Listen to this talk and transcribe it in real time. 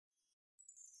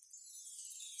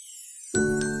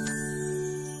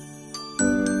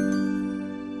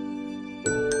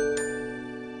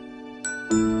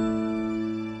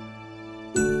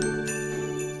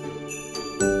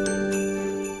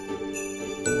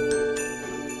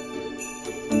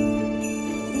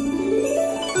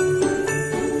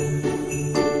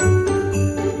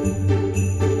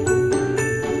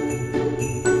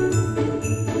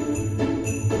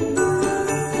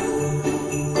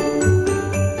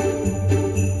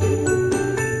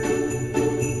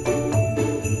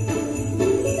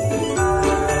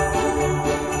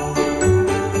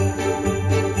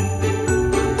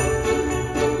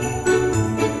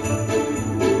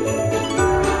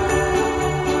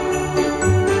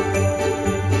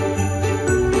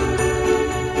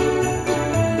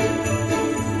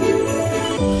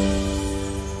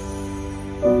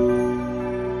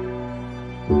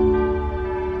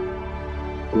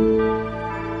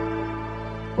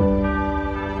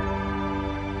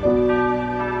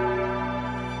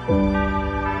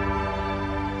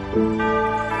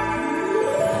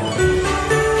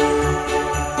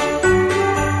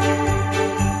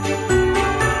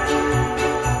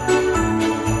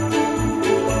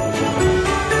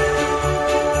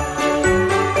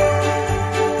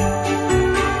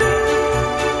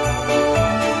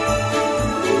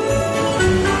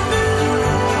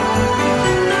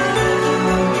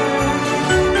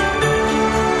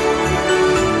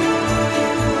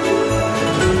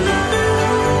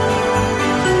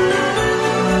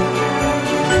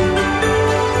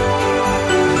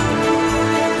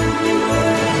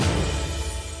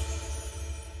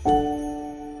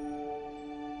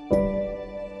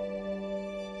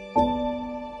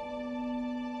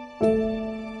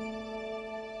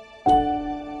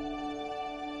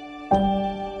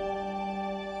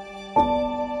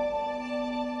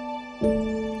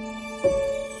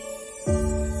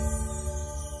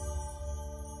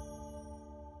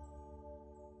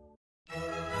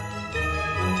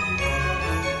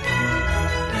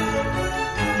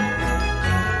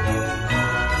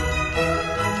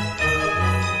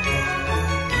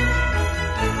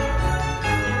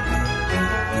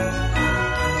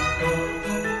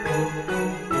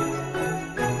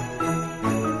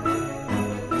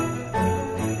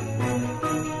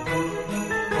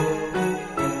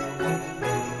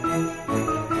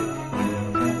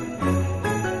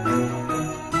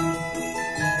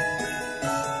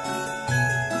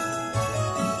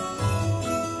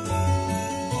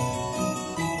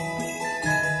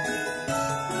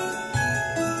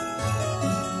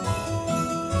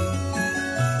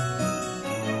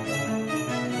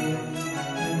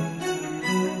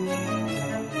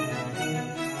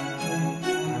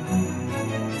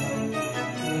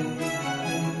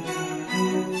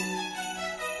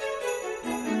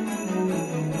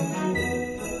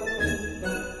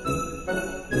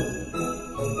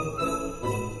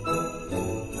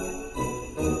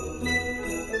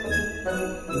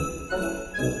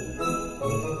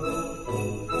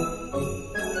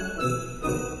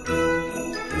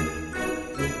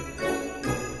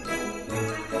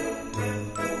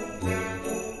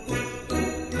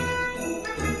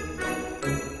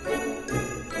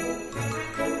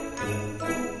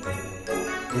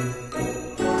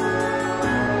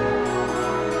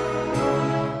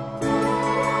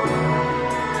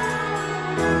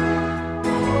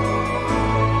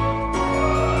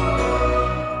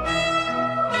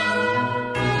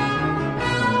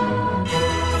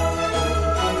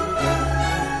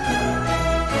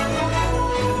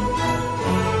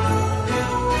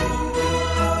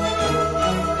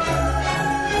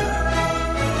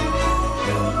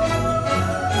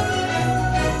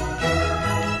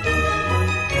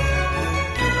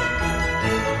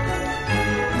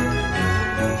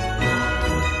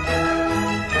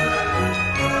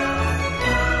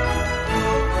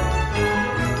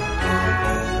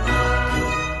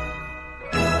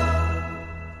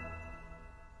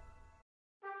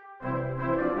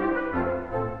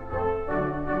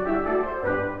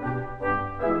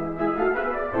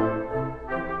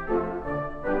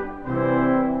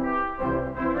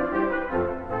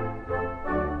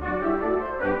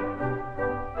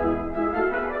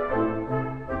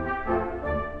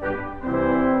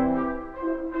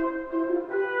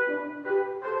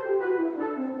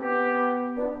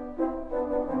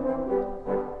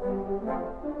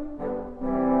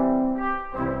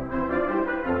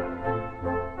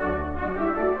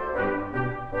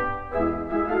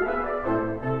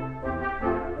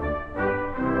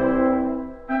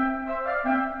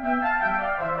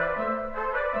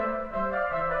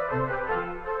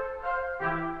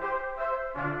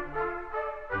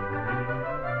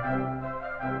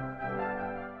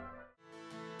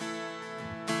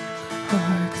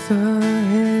the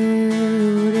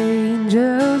herald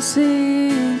angels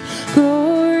sing,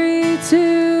 glory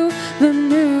to the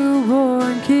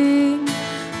newborn King.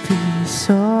 Peace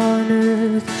on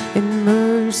earth and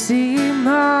mercy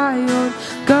mild,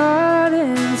 God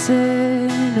and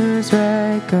sinners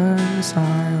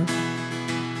reconciled.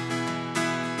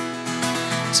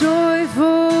 Joyful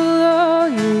all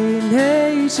ye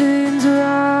nations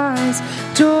rise,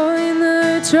 join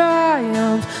the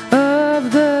triumph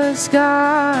of the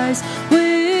skies.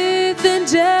 With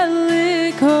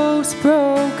angelic hosts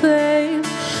proclaim,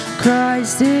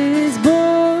 Christ is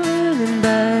born in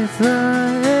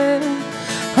Bethlehem.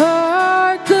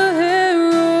 Hark the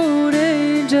herald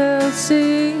angels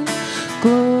sing,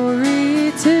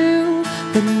 glory to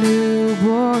the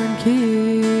newborn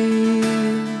King.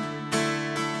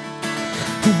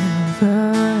 Hail the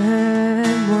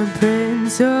heavenborn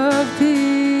Prince of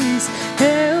Peace,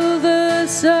 hail the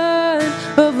Son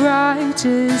of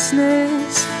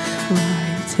righteousness.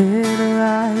 Light and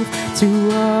life to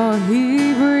all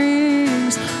he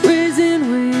brings, risen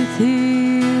with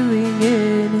healing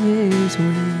in his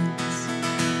wings.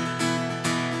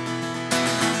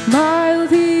 Mild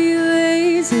he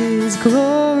lays his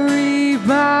glory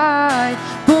by,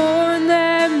 born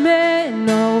that men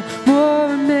no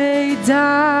more may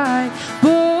die,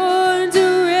 born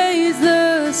to raise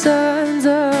the sons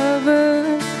of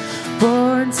earth,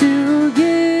 born to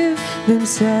give them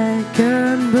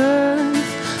second birth.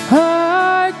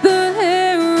 Hark the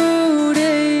herald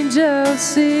angels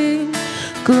sing,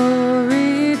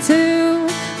 glory to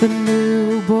the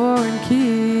newborn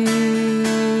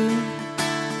King.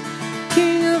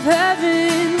 King of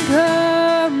heaven,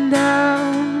 come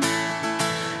down.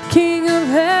 King of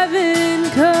heaven,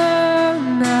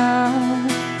 come now.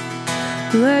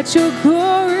 Let your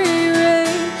glory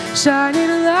reign,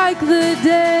 shining like the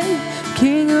day.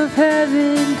 King of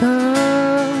heaven,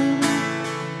 come.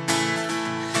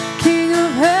 King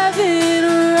of heaven,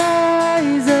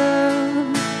 rise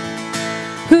up.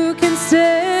 Who can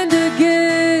stand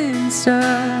against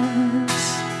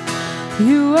us?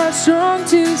 You are strong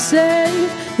to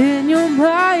save, in your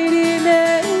mighty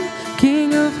name.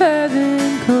 King of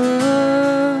heaven,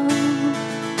 come.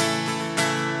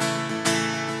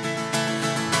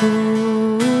 Oh,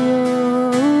 oh,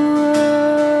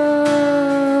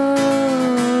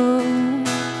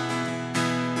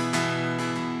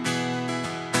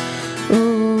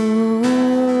 oh,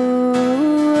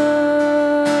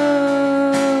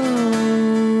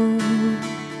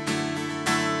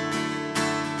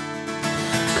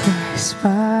 Christ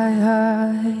by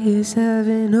highest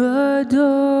heaven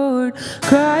adored,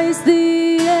 Christ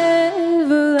the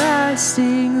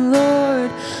everlasting Lord.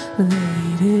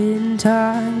 Late in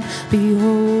time,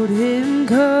 behold him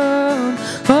come,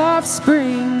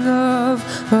 offspring of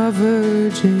a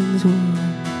virgin's womb.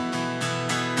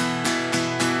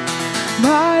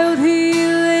 Mild he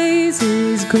lays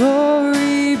his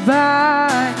glory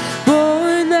by,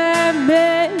 born that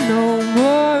men no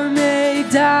more may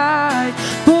die,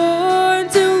 born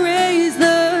to raise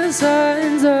the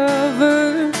sons of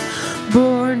earth,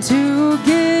 born to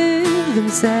give them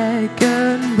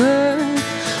second birth.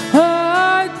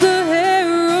 Hark the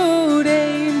herald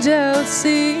angels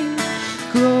sing,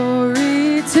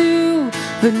 glory to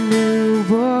the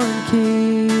newborn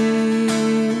King.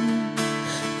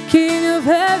 King of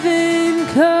heaven,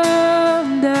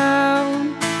 come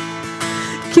down.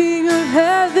 King of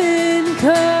heaven,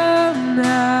 come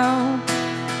now.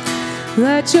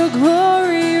 Let your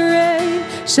glory reign,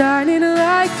 shining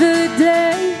like the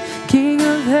day. King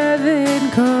of heaven,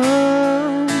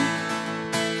 come.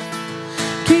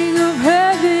 King of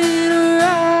heaven,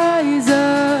 rise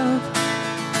up.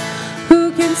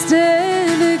 Who can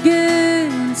stand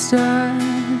against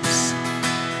us?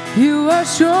 You are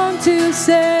strong to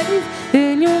save,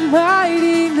 in your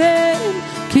mighty name.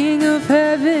 King of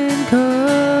heaven,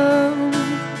 come.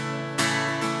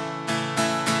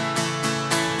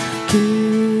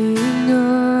 King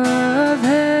of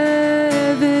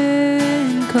heaven,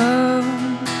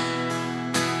 come.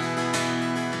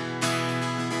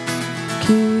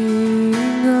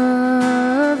 King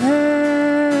of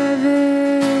heaven,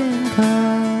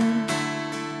 come.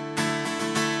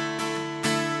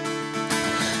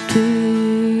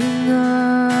 King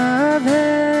of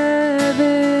heaven,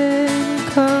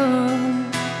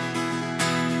 come.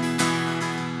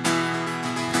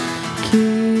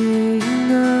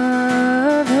 King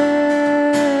of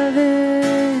heaven,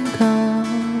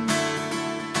 come.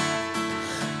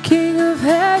 King of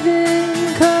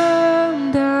heaven,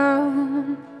 come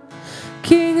down.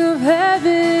 King of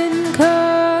heaven,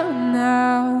 come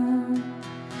now.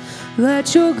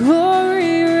 Let your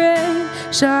glory reign,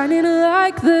 shining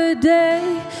like the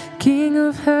day, King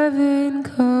of heaven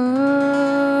come.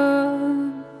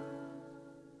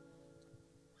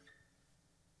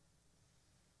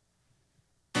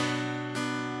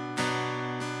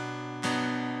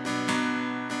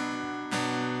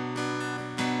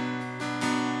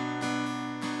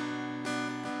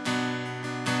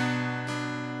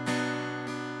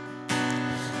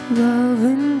 Love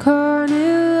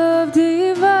incarnate, love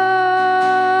divine,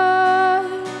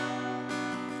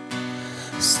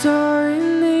 star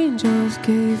and angels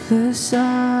gave the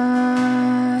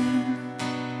sign.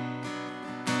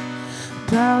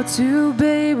 Bow to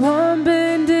babe on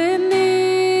bended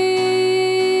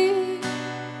knee,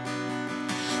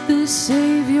 the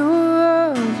Savior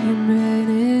of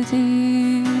humanity.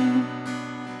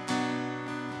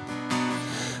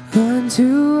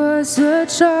 Unto us a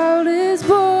child is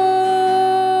born,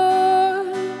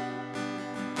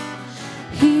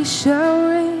 he shall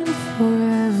reign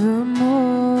forevermore.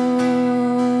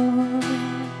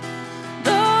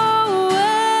 Noel,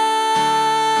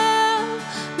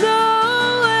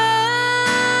 Noel,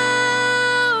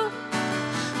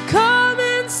 come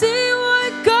and see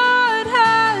what God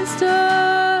has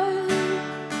done.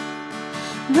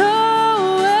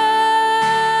 Noel,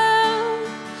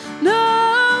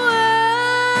 Noel,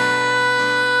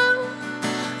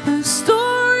 the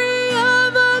story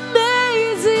of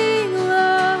amazing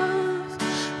love,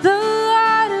 the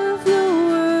light of the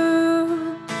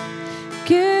world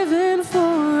given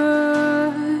for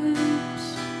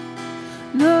us.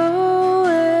 Noel,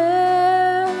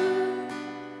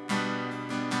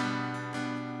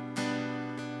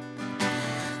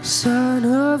 Son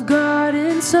of God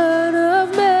and Son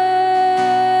of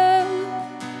Man,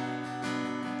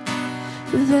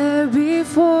 there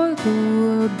before the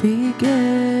world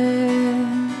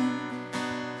began.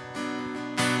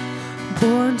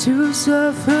 Born to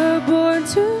suffer, born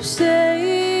to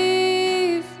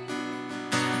save,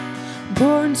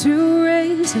 born to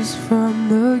raise us from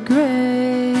the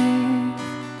grave.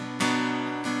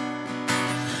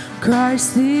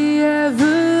 Christ the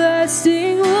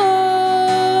everlasting Lord,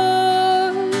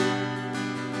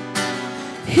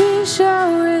 he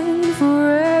shall reign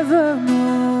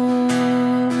forevermore.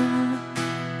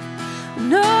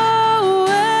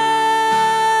 Noel,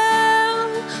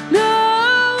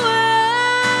 Noel,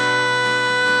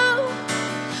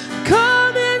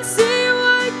 come and see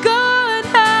what God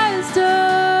has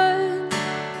done.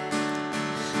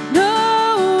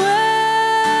 Noel,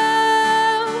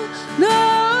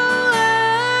 Noel,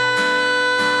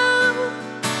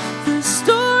 the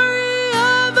story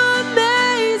of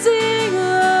amazing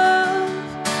love,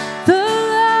 the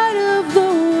light of the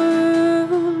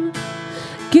world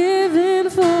given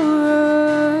for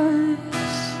us.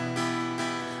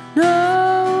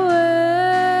 Noel.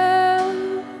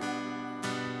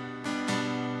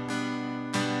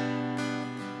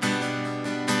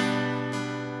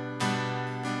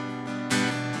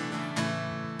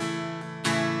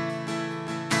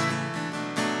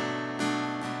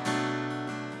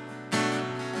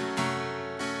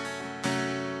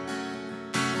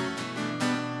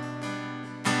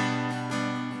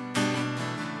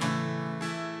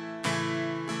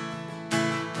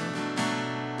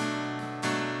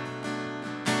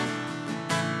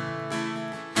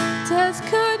 Death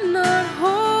could not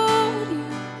hold you,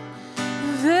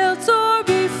 the veil tore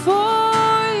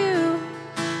before you.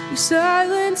 You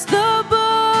silenced the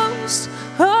boast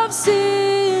of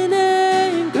sin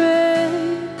and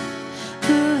grave.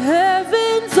 The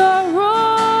heavens are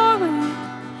roaring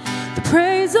the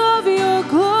praise of your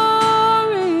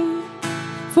glory,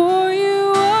 for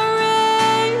you are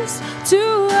raised to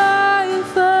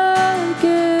life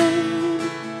again.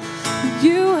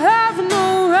 You have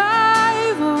no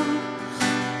rival,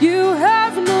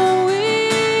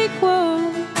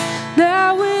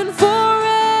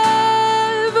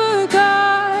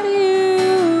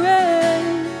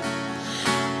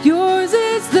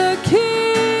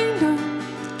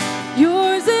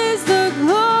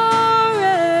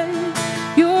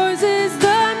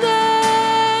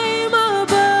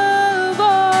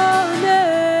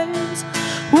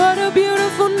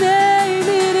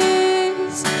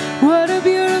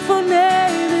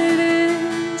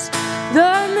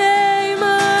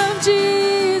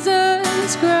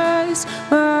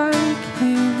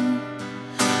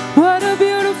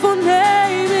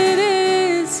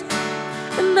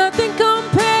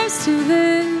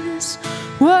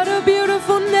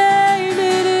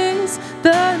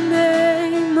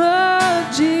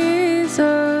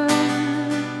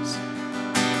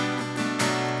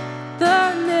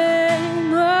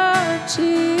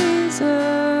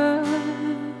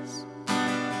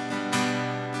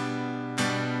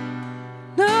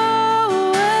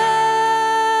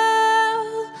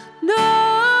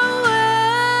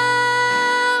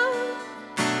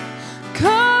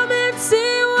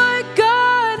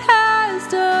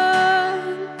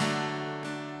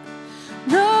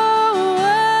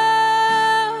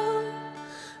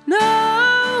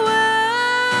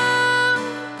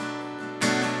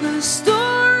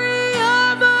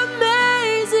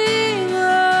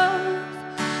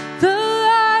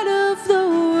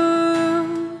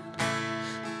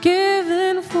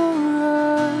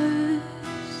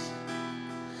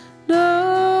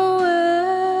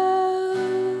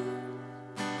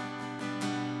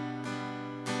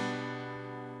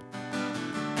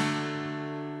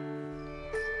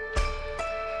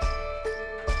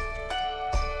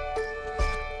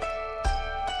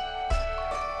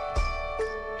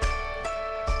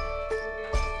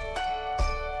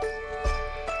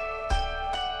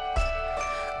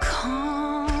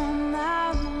 Come,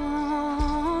 thou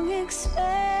long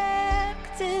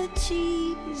expected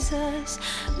Jesus,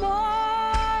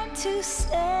 born to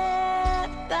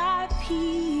set thy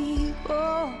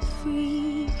people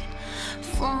free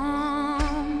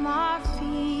from our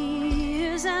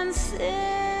fears and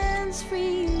sins.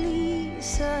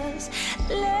 Release us,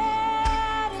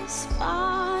 let us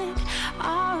find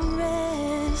our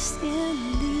rest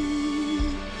in thee.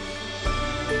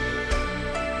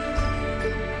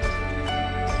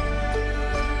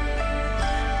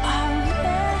 Our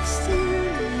rest in thee.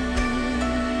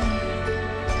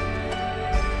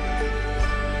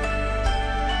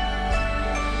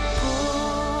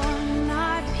 Born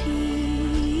thy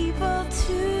people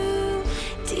to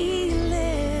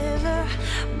deliver,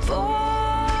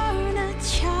 born a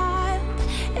child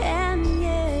and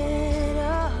yet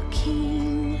a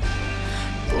king,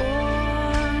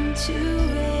 born to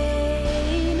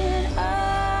reign in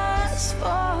us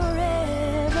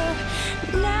forever.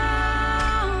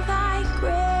 Now thy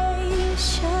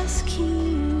gracious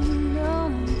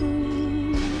kingdom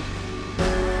bring.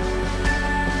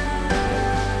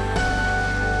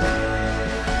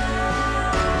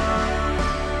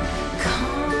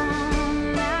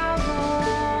 Come, thou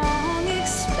long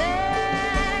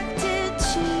expected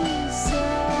Jesus.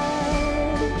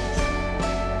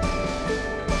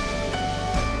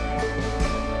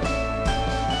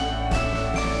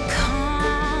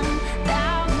 Come,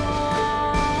 thou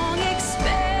long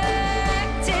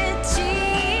expected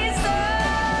Jesus.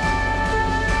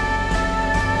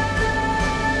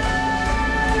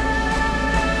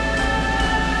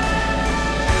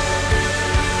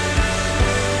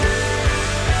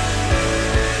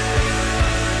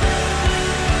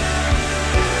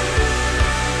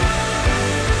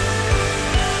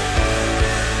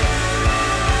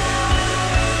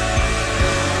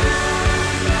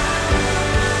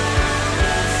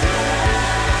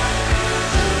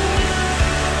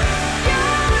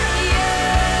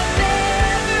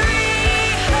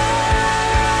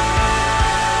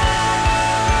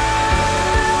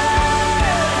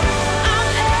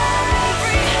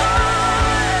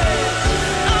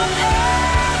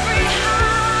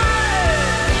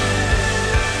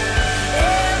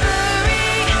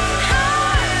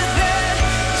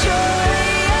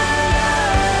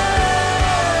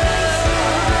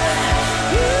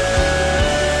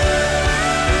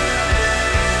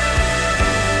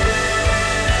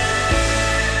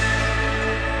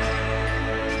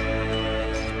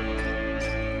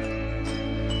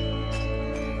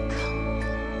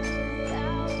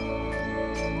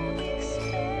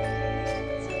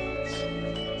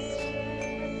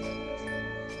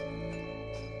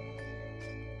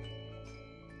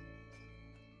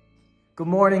 Good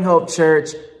morning, Hope Church.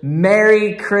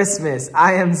 Merry Christmas.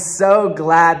 I am so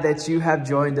glad that you have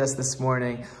joined us this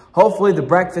morning. Hopefully the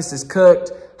breakfast is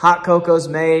cooked, hot cocoa's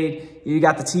made, you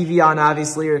got the TV on,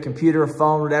 obviously, or a computer or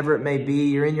phone, whatever it may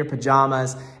be. You're in your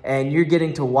pajamas and you're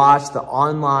getting to watch the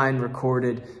online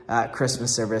recorded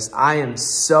Christmas service. I am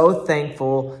so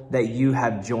thankful that you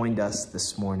have joined us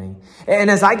this morning.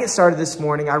 And as I get started this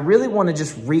morning, I really want to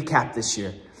just recap this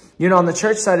year. You know, on the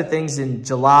church side of things in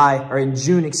June, I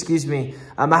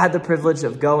had the privilege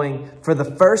of going for the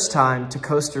first time to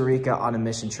Costa Rica on a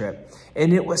mission trip.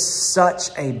 And it was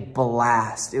such a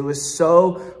blast. It was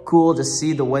so cool to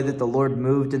see the way that the Lord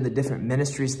moved in the different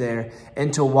ministries there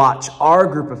and to watch our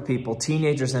group of people,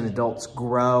 teenagers and adults,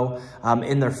 grow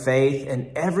in their faith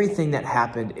and everything that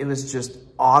happened. It was just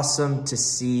awesome to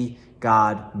see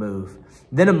God move.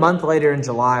 Then a month later in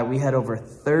July, we had over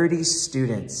 30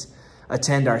 students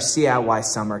attend our CIY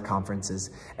summer conferences.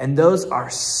 And those are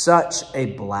such a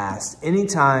blast.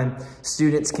 Anytime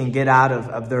students can get out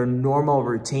of their normal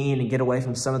routine and get away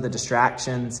from some of the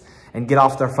distractions and get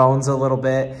off their phones a little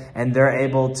bit, and they're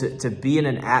able to be in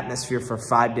an atmosphere for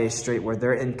 5 days straight where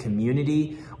they're in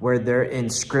community, where they're in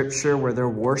scripture, where they're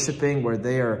worshiping, where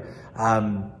they are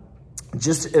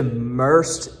just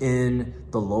immersed in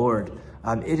the Lord.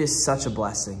 It is such a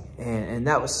blessing. And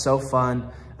that was so fun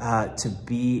to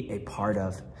be a part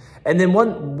of. And then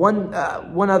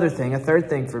one other thing, a third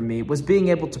thing for me, was being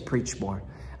able to preach more.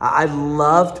 I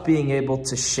loved being able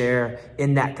to share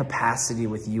in that capacity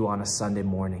with you on a Sunday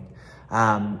morning.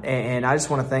 And I just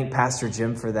want to thank Pastor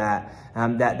Jim for that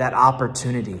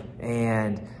opportunity.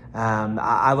 And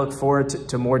I look forward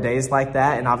to more days like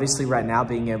that. And obviously right now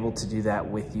being able to do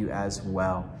that with you as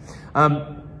well.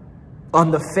 On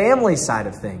the family side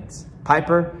of things,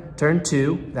 Piper turned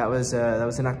 2. That was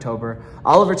in October.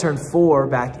 Oliver turned 4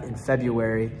 back in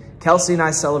February. Kelsey and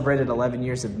I celebrated 11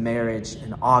 years of marriage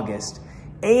in August.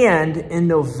 And in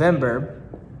November,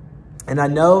 And I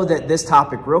know that this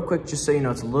topic, real quick, just so you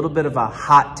know, it's a little bit of a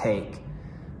hot take.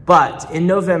 But in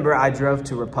November, I drove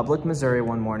to Republic, Missouri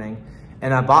one morning,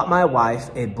 and I bought my wife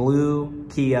a blue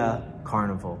Kia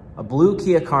Carnival, a blue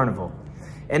Kia Carnival.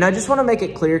 And I just want to make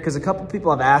it clear, because a couple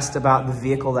people have asked about the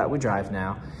vehicle that we drive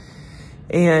now.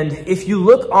 And if you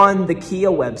look on the Kia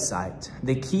website,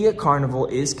 the Kia Carnival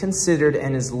is considered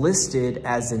and is listed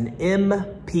as an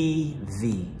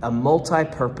MPV, a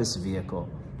multi-purpose vehicle.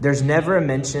 There's never a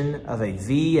mention of a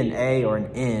V, an A, or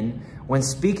an N when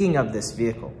speaking of this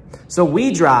vehicle. So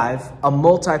we drive a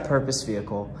multi-purpose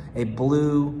vehicle, a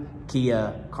blue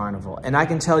Kia Carnival. And I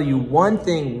can tell you one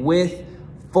thing with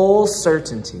full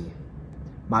certainty: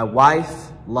 my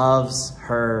wife loves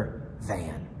her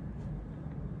van.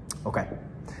 Okay,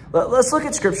 let's look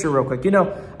at scripture real quick. You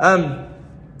know,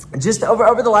 just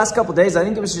over the last couple days, I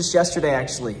think it was just yesterday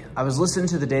actually, I was listening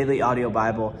to the Daily Audio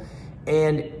Bible,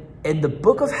 and the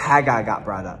book of Haggai got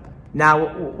brought up.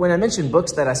 Now, when I mention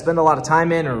books that I spend a lot of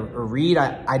time in or read,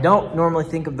 I don't normally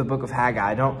think of the book of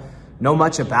Haggai. I don't know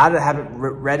much about it. I haven't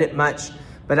read it much.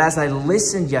 But as I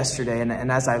listened yesterday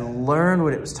and as I learned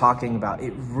what it was talking about,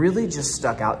 it really just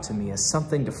stuck out to me as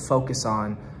something to focus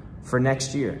on for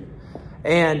next year.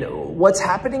 And what's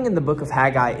happening in the book of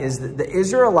Haggai is that the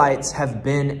Israelites have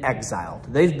been exiled.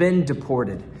 They've been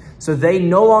deported. So they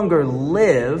no longer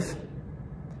live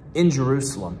in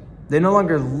Jerusalem. They no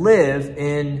longer live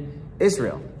in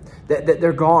Israel.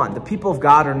 They're gone. The people of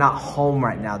God are not home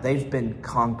right now. They've been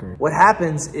conquered. What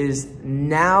happens is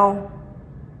now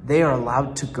they are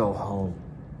allowed to go home.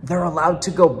 They're allowed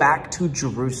to go back to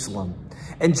Jerusalem.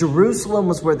 And Jerusalem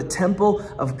was where the temple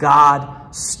of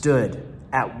God stood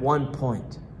at one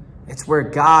point. It's where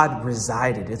God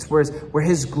resided. It's where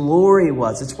his glory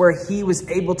was. It's where he was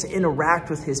able to interact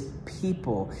with his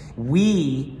people.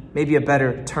 We, maybe a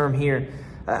better term here,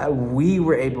 we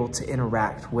were able to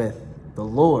interact with the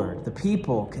Lord. The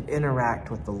people could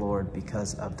interact with the Lord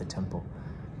because of the temple.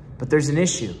 But there's an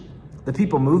issue. The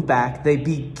people move back. They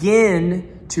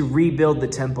begin to rebuild the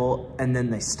temple, and then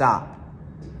they stop.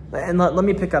 And let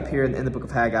me pick up here in the book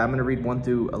of Haggai. I'm going to read 1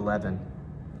 through 11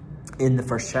 in the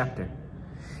first chapter.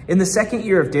 In the 2nd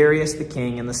year of Darius the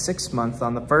king, in the 6th month,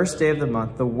 on the 1st day of the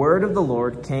month, the word of the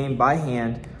Lord came by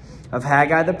hand of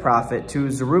Haggai the prophet to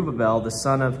Zerubbabel, the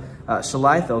son of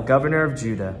Shealtiel, governor of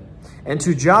Judah, and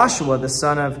to Joshua, the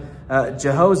son of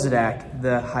Jehozadak,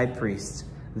 the high priest.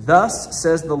 Thus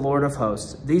says the Lord of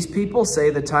hosts, these people say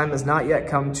the time has not yet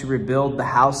come to rebuild the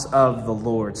house of the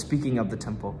Lord, speaking of the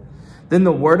temple. Then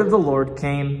the word of the Lord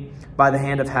came by the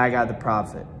hand of Haggai the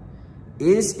prophet.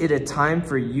 Is it a time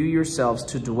for you yourselves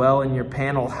to dwell in your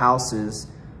paneled houses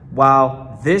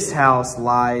while this house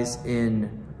lies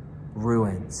in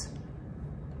ruins?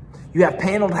 You have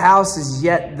paneled houses,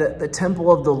 yet the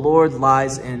temple of the Lord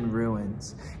lies in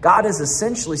ruins. God is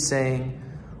essentially saying,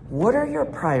 what are your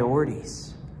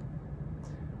priorities?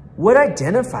 What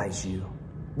identifies you?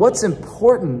 What's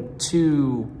important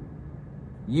to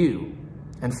you?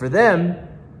 And for them,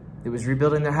 it was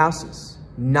rebuilding their houses,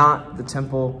 not the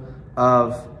temple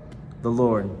of the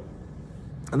Lord.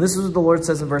 And this is what the Lord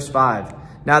says in verse 5.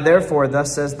 Now therefore,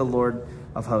 thus says the Lord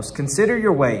of hosts, consider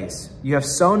your ways. You have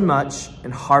sown much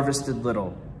and harvested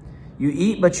little. You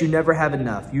eat, but you never have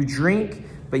enough. You drink,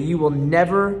 but you will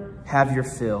never have your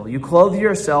fill. You clothe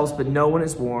yourselves, but no one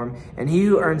is warm. And he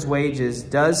who earns wages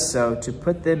does so to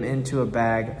put them into a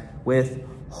bag with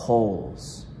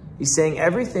holes. He's saying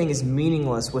everything is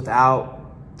meaningless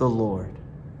without the Lord.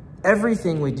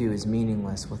 Everything we do is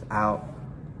meaningless without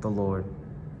the Lord.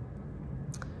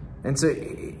 And so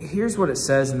here's what it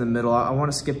says in the middle. I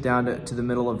want to skip down to the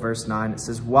middle of verse 9. It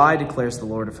says, why declares the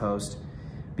Lord of hosts?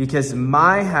 Because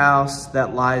my house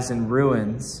that lies in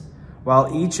ruins,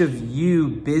 while each of you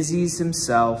busies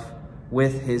himself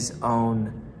with his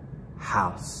own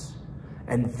house.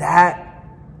 And that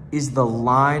is the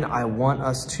line I want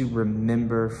us to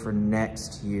remember for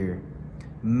next year.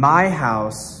 My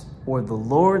house, or the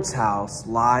Lord's house,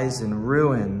 lies in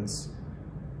ruins,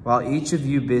 while each of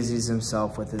you busies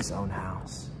himself with his own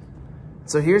house.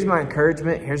 So here's my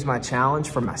encouragement. Here's my challenge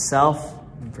for myself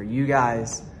and for you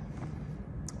guys.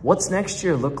 What's next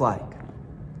year look like?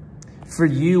 For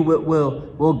you,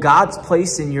 will God's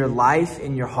place in your life,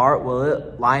 in your heart, will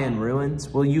it lie in ruins?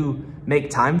 Will you make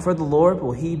time for the Lord?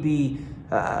 Will he be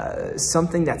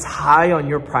something that's high on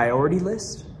your priority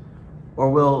list? Or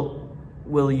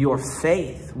will your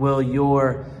faith, will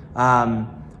your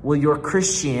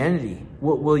Christianity,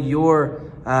 will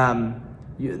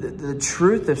the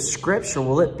truth of Scripture,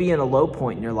 will it be in a low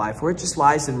point in your life where it just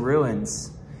lies in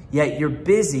ruins, yet you're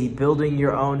busy building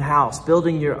your own house,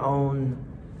 building your own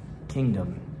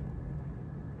kingdom?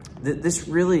 This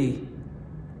really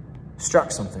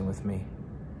struck something with me.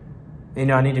 You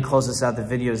know, I need to close this out. The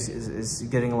video is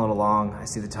getting a little long. I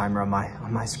see the timer on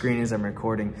my screen as I'm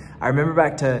recording. I remember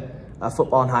back to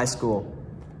football in high school,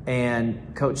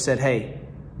 and coach said, hey,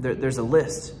 there's a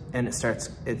list, and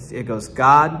it goes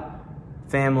God,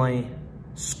 family,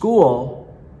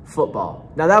 school,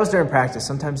 football. Now that was during practice.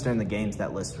 Sometimes during the games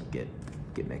that list would get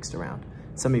mixed around.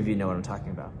 Some of you know what I'm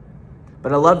talking about.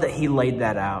 But I love that he laid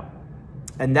that out.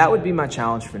 And that would be my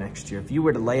challenge for next year. If you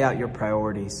were to lay out your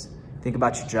priorities, think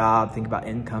about your job, think about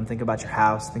income, think about your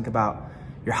house, think about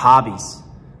your hobbies,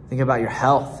 think about your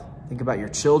health, think about your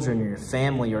children or your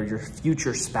family or your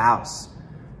future spouse,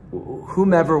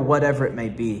 whomever, whatever it may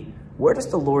be. Where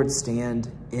does the Lord stand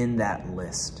in that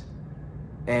list?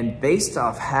 And based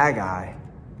off Haggai,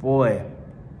 boy,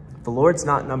 if the Lord's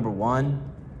not number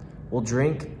one, we'll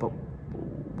drink, but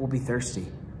we'll be thirsty.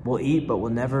 We'll eat, but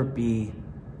we'll never be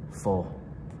full.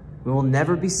 We will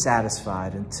never be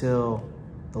satisfied until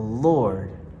the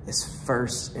Lord is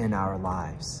first in our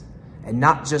lives. And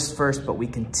not just first, but we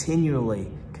continually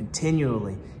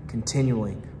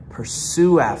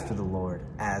pursue after the Lord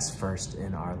as first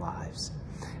in our lives.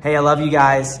 Hey, I love you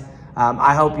guys.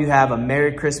 I hope you have a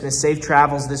Merry Christmas, safe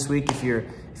travels this week if you're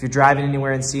driving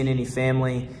anywhere and seeing any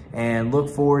family, and look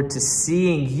forward to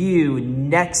seeing you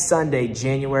next Sunday,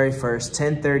 January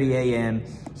 1st, 10:30 a.m.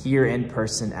 here in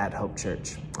person at Hope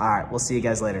Church. All right, we'll see you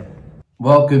guys later.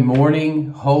 Well, good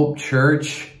morning, Hope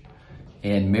Church,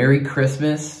 and Merry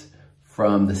Christmas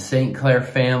from the St. Clair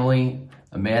family.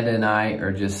 Amanda and I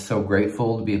are just so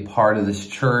grateful to be a part of this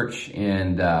church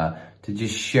and to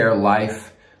just share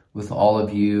life with all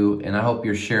of you. And I hope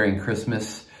you're sharing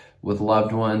Christmas with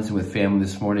loved ones and with family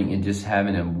this morning and just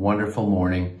having a wonderful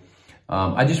morning.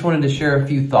 I just wanted to share a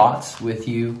few thoughts with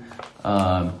you.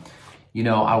 You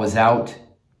know, I was out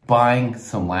buying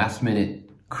some last minute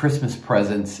Christmas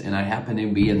presents, and I happened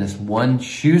to be in this one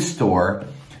shoe store,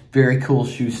 very cool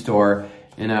shoe store,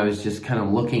 and I was just kind of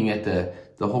looking at the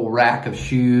whole rack of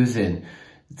shoes and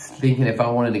thinking if I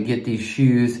wanted to get these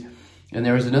shoes. And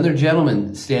there was another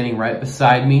gentleman standing right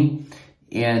beside me,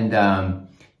 and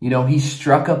you know, he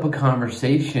struck up a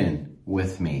conversation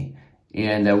with me,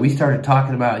 and we started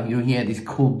talking about, you know, he had these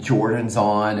cool Jordans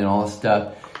on and all this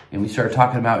stuff, and we started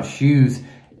talking about shoes.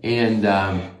 And,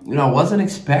 you know, I wasn't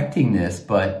expecting this,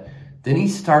 but then he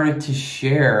started to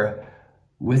share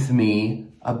with me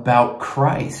about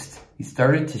Christ. He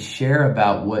started to share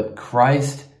about what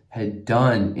Christ had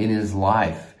done in his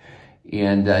life.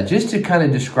 And just to kind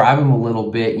of describe him a little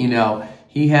bit, you know,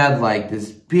 he had like this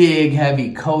big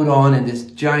heavy coat on and this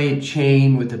giant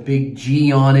chain with a big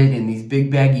G on it and these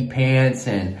big baggy pants.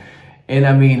 And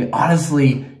I mean,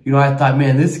 honestly, you know, I thought,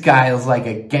 man, this guy is like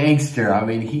a gangster. I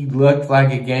mean, he looked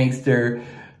like a gangster.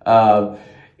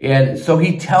 And so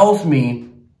he tells me,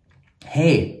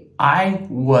 hey, I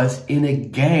was in a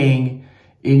gang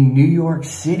in New York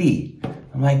City.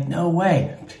 I'm like, no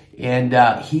way. And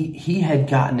he had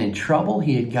gotten in trouble.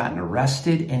 He had gotten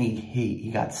arrested, and he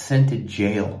got sent to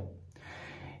jail.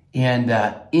 And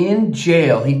in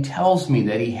jail, he tells me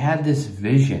that he had this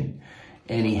vision.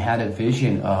 And he had a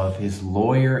vision of his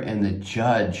lawyer and the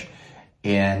judge,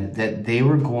 and that they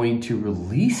were going to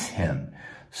release him.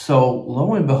 So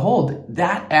lo and behold,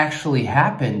 that actually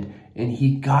happened, and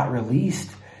he got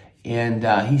released. And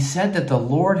he said that the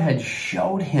Lord had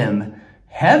showed him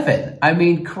heaven. I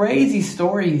mean, crazy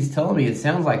story he's telling me. It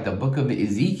sounds like the book of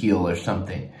Ezekiel or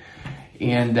something.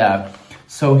 And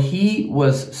so he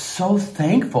was so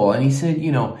thankful. And he said,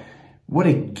 you know, what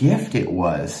a gift it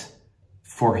was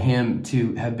for him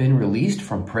to have been released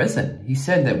from prison. He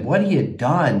said that what he had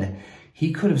done,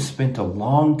 he could have spent a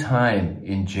long time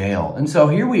in jail. And so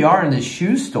here we are in this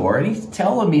shoe store, and he's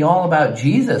telling me all about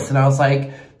Jesus. And I was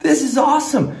like, this is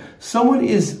awesome. Someone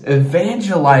is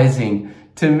evangelizing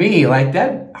to me. Like,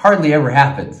 that hardly ever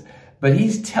happens. But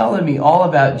he's telling me all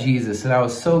about Jesus, and I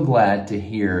was so glad to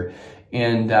hear.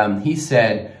 And he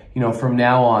said, you know, from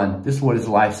now on, this is what his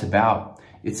life's about.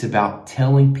 It's about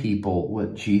telling people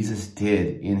what Jesus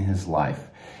did in his life.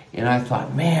 And I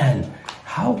thought, man,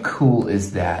 how cool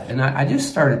is that? And I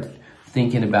just started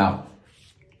thinking about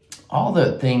all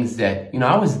the things that, you know,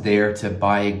 I was there to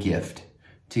buy a gift,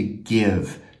 to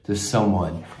give to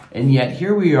someone. And yet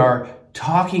here we are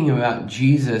talking about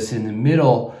Jesus in the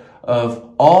middle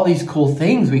of all these cool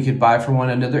things we could buy for one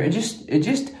another.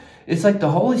 It's like the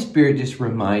Holy Spirit just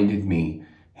reminded me,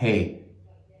 hey,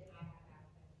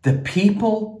 the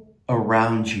people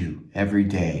around you every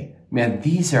day, man,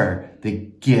 these are the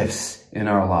gifts in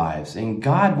our lives. And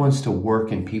God wants to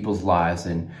work in people's lives.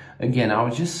 And again, I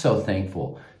was just so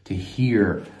thankful to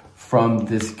hear from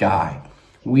this guy.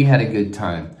 We had a good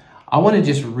time. I want to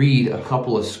just read a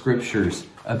couple of scriptures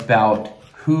about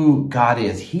who God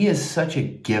is. He is such a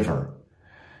giver.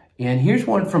 And here's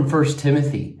one from 1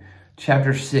 Timothy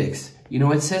chapter 6. You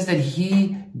know, it says that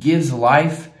he gives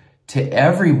life to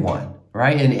everyone,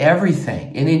 right? And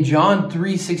everything. And in John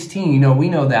 3:16, you know, we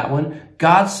know that one.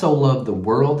 God so loved the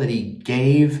world that he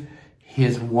gave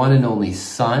his one and only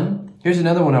son. Here's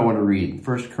another one I want to read.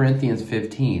 1 Corinthians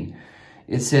 15.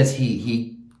 It says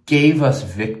he gave us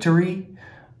victory.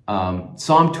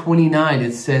 Psalm 29,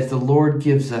 it says the Lord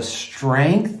gives us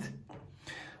strength.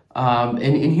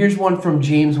 And here's one from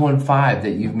James 1:5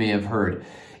 that you may have heard.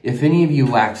 If any of you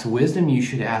lacks wisdom, you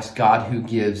should ask God who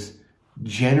gives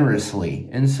generously.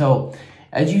 And so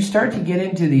as you start to get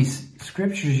into these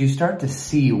scriptures, you start to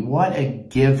see what a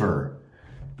giver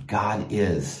God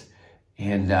is.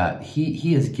 And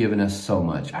he has given us so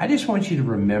much. I just want you to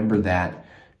remember that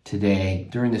today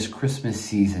during this Christmas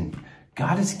season.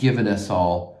 God has given us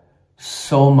all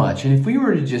so much. And if we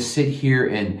were to just sit here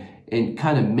and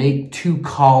kind of make two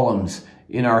columns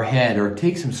in our head, or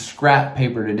take some scrap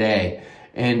paper today,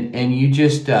 and you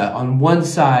just, on one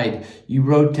side, you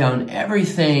wrote down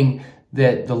everything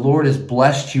that the Lord has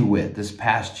blessed you with this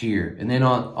past year. And then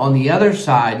on the other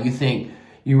side,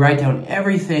 you write down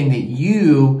everything that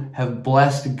you have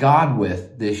blessed God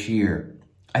with this year.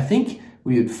 I think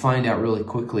we would find out really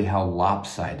quickly how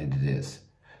lopsided it is.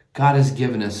 God has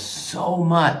given us so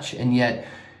much, and yet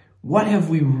what have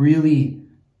we really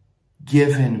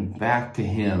given back to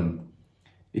him?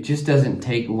 It just doesn't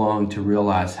take long to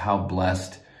realize how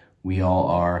blessed we all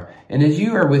are. And as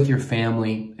you are with your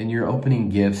family and you're opening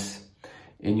gifts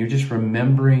and you're just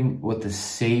remembering what the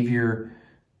Savior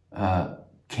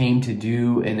came to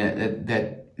do, and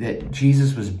that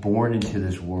Jesus was born into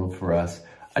this world for us,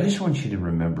 I just want you to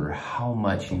remember how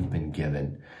much you've been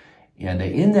given. And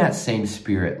in that same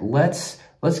spirit, let's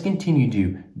continue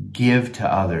to give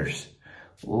to others.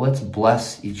 Let's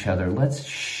bless each other. Let's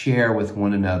share with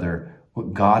one another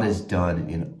what God has done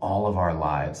in all of our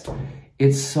lives.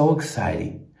 It's so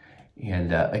exciting.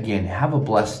 And again, have a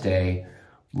blessed day.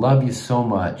 Love you so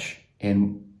much,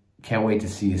 and can't wait to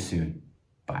see you soon.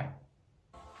 Bye.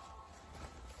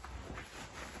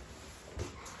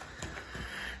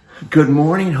 Good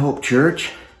morning, Hope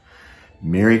Church.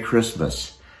 Merry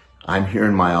Christmas. I'm here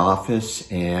in my office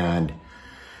and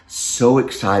so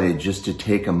excited just to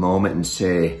take a moment and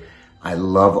say, I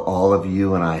love all of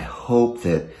you, and I hope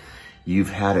that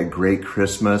you've had a great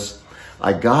Christmas.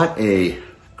 I got a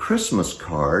Christmas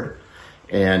card,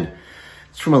 and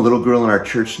it's from a little girl in our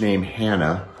church named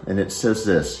Hannah, and it says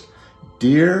this: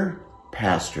 Dear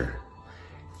Pastor,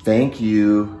 thank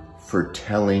you for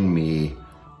telling me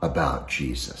about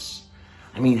Jesus.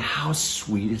 I mean, how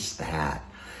sweet is that?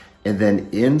 And then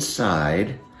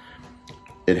inside,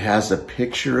 it has a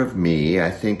picture of me, I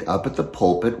think up at the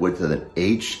pulpit with an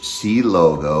HC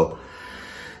logo.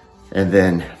 And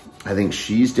then I think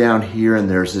she's down here, and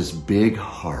there's this big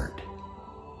heart.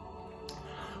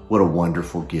 What a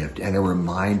wonderful gift, and a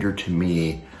reminder to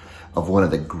me of one of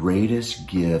the greatest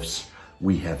gifts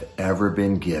we have ever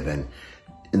been given.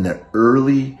 In the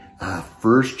early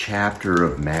first chapter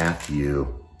of Matthew,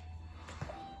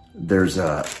 there's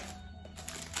a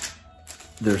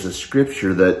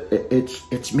scripture that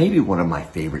it's maybe one of my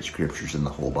favorite scriptures in the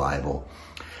whole Bible.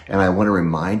 And I want to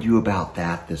remind you about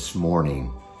that this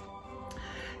morning.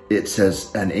 It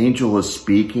says, an angel is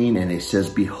speaking, and he says,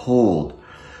 Behold,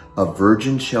 a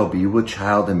virgin shall be with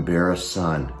child and bear a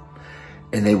son,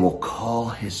 and they will call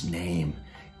his name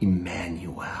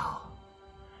Emmanuel.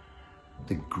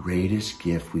 The greatest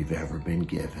gift we've ever been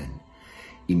given.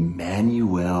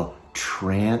 Emmanuel,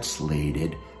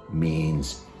 translated,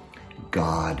 means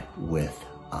God with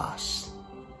us.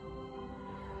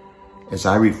 As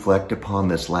I reflect upon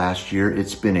this last year,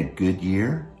 it's been a good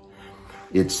year.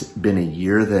 It's been a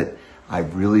year that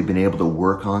I've really been able to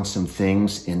work on some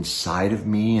things inside of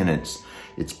me, and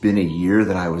it's been a year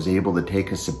that I was able to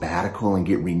take a sabbatical and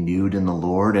get renewed in the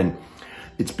Lord. And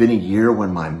it's been a year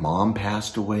when my mom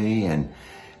passed away, and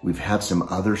we've had some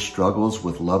other struggles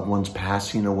with loved ones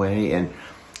passing away. And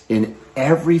in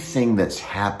everything that's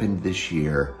happened this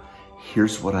year,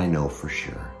 here's what I know for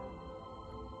sure.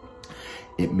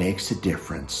 It makes a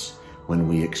difference when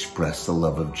we express the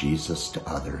love of Jesus to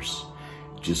others,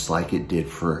 just like it did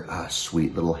for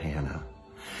sweet little Hannah.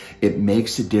 It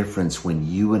makes a difference when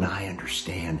you and I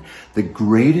understand the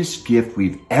greatest gift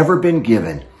we've ever been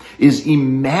given is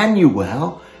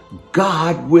Emmanuel,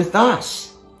 God with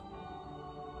us.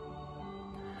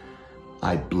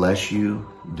 I bless you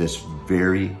this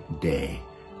very day,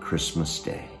 Christmas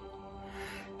Day.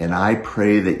 And I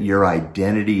pray that your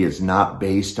identity is not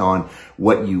based on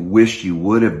what you wish you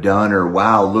would have done or,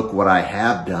 wow, look what I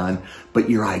have done, but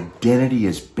your identity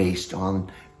is based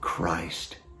on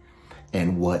Christ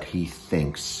and what he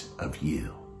thinks of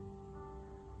you.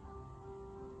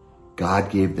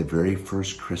 God gave the very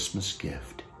first Christmas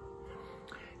gift,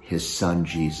 his son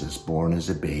Jesus, born as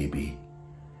a baby,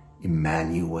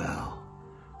 Emmanuel,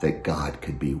 that God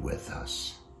could be with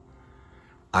us.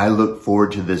 I look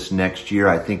forward to this next year.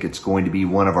 I think it's going to be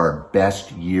one of our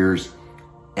best years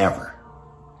ever.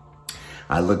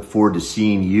 I look forward to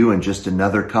seeing you in just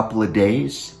another couple of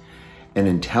days. And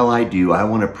until I do, I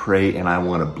want to pray and I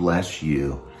want to bless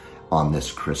you on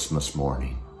this Christmas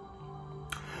morning.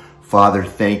 Father,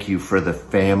 thank you for the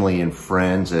family and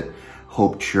friends at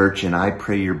Hope Church, and I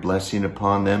pray your blessing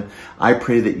upon them. I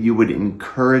pray that you would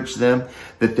encourage them,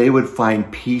 that they would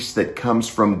find peace that comes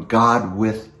from God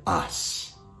with us.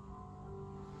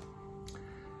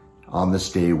 On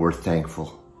this day, we're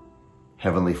thankful,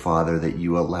 Heavenly Father, that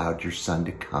you allowed your Son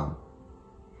to come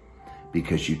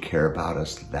because you care about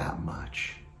us that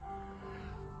much.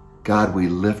 God, we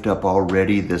lift up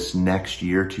already this next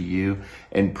year to you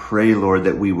and pray, Lord,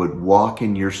 that we would walk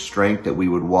in your strength, that we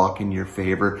would walk in your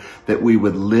favor, that we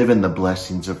would live in the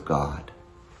blessings of God.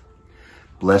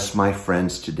 Bless my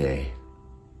friends today.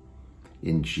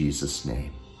 In Jesus'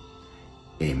 name,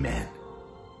 amen.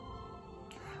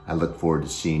 I look forward to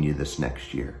seeing you this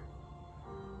next year.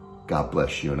 God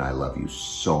bless you, and I love you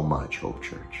so much, Hope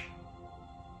Church.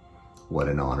 What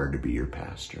an honor to be your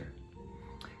pastor.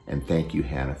 And thank you,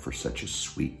 Hannah, for such a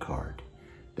sweet card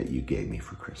that you gave me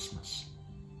for Christmas.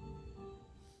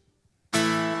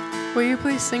 Will you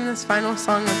please sing this final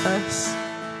song with us?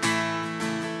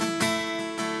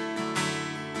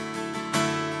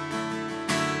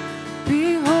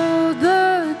 Behold,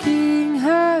 the King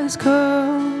has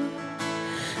come,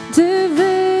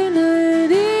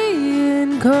 divinity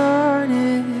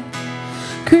incarnate,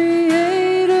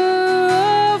 creator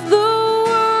of the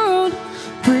world,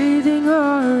 breathing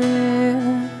our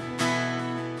air.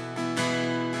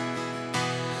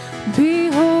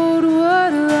 Behold,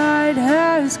 what light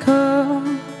has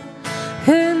come,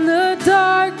 and the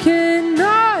dark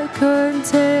cannot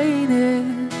contain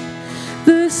it.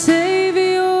 The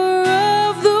Savior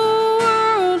of the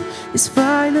world is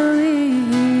finally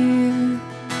here.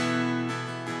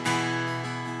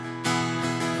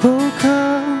 Oh,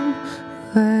 come,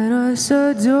 let us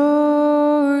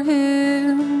adore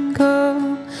him.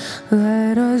 Come,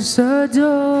 let us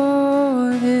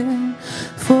adore him,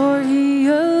 for he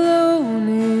alone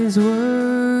is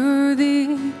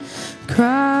worthy,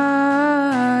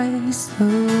 Christ the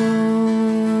Lord.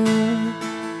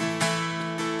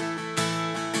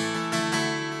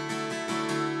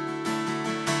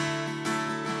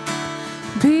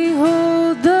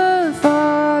 Behold the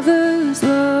Father's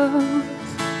love,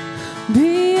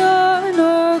 beyond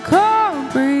all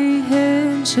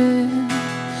comprehension.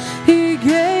 He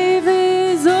gave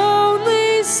his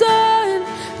only Son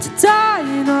to die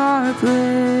in our place.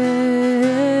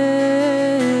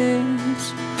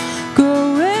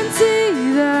 Go and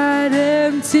see that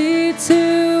empty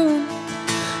tomb.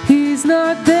 He's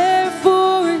not there,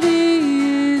 for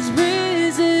he is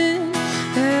risen.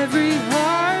 Every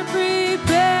heart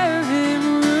prepare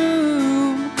him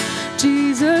room.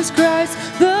 Jesus Christ,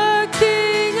 the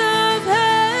King of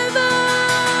heaven.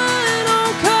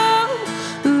 Oh, come,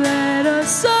 let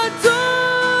us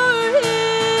adore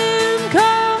him.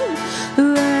 Come,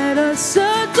 let us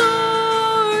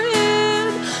adore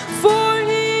him, for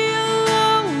he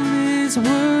alone is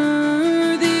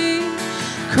worthy,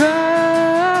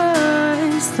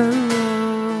 Christ the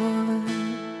Lord.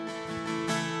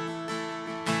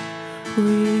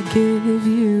 We give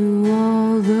you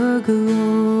all the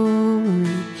glory.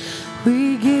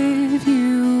 We give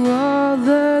you all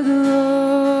the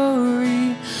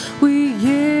glory. We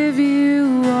give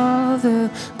you all the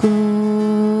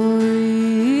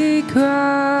glory,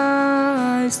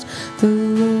 Christ the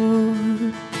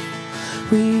Lord.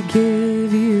 We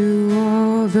give you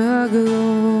all the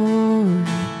glory.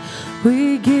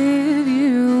 We give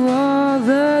you all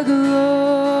the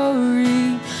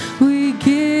glory. We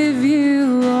give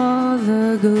you all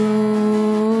the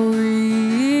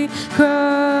glory,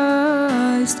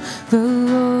 Christ the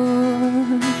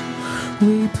Lord.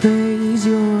 We praise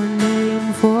your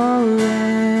name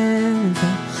forever.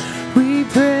 We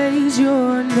praise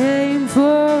your name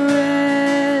forever.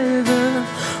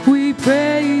 We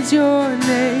praise your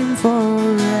name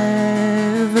forever,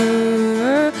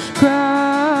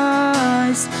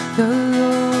 Christ the Lord.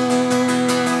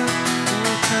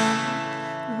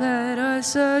 Let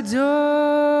us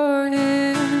adore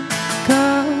him.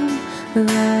 Come,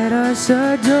 let us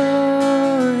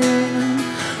adore him,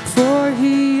 for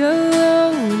he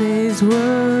alone is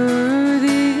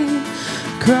worthy,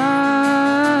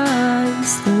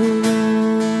 Christ the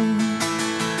Lord.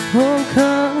 Oh,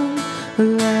 come,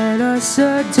 let us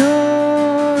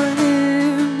adore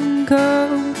him,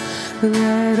 come,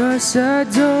 let us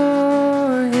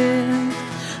adore him,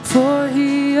 for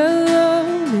he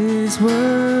alone is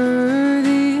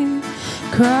worthy,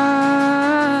 Christ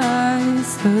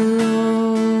the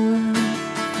Lord,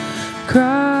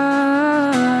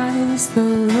 Christ the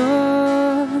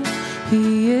Lord,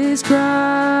 he is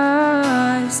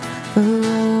Christ the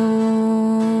Lord.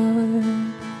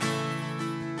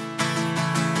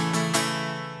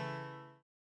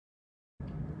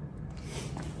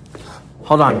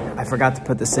 Hold on, I forgot to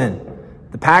put this in.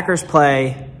 The Packers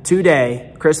play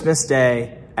today, Christmas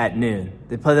Day, at noon.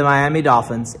 They play the Miami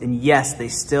Dolphins, and yes, they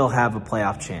still have a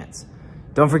playoff chance.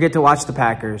 Don't forget to watch the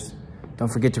Packers. Don't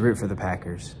forget to root for the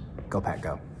Packers. Go Pack,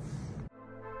 go.